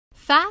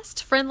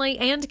Fast, friendly,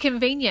 and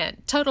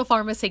convenient. Total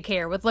Pharmacy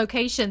Care with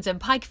locations in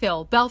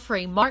Pikeville,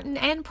 Belfry, Martin,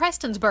 and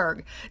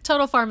Prestonsburg.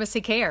 Total Pharmacy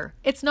Care.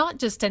 It's not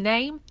just a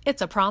name,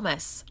 it's a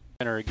promise.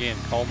 Again,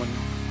 Coleman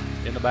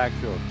in the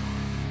backfield.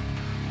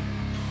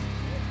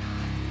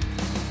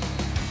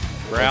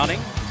 Browning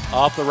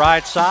off the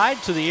right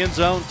side to the end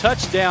zone.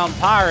 Touchdown,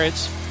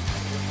 Pirates.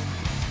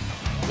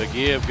 The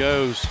give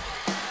goes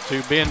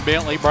to Ben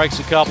Bentley. Breaks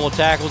a couple of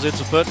tackles.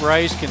 It's a foot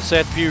race. Can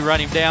Seth Pugh run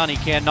him down? He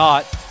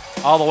cannot.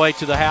 All the way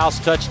to the house.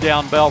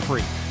 Touchdown,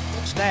 Belfry.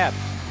 Snap.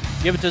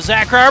 Give it to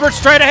Zach Roberts.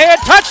 Straight ahead.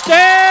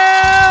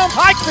 Touchdown,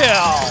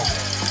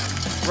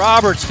 Pikeville.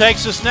 Roberts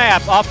takes the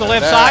snap off the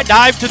left side.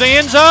 Dive to the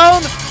end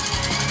zone.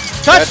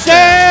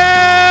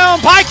 Touchdown,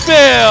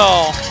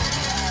 Pikeville.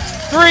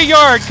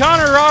 3-yard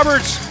Connor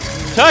Roberts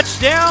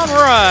touchdown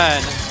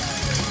run.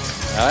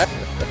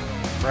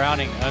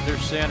 Browning under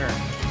center.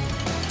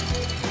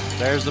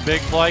 There's the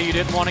big play you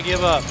didn't want to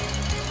give up.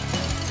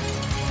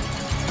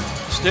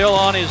 Still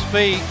on his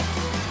feet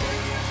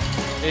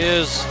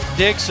is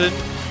Dixon.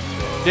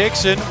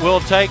 Dixon will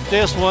take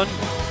this one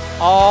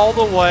all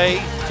the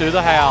way to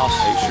the house.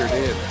 He sure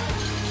did.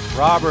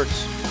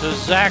 Roberts to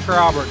Zach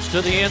Roberts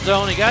to the end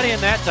zone. He got in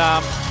that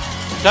time.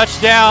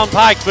 Touchdown,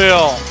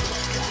 Pikeville.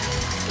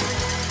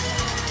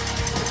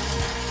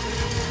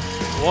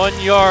 1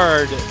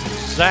 yard,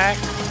 Zach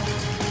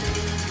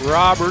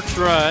Roberts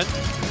run.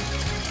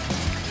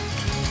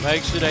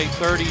 Makes it a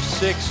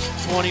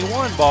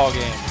 36-21 ball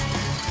game.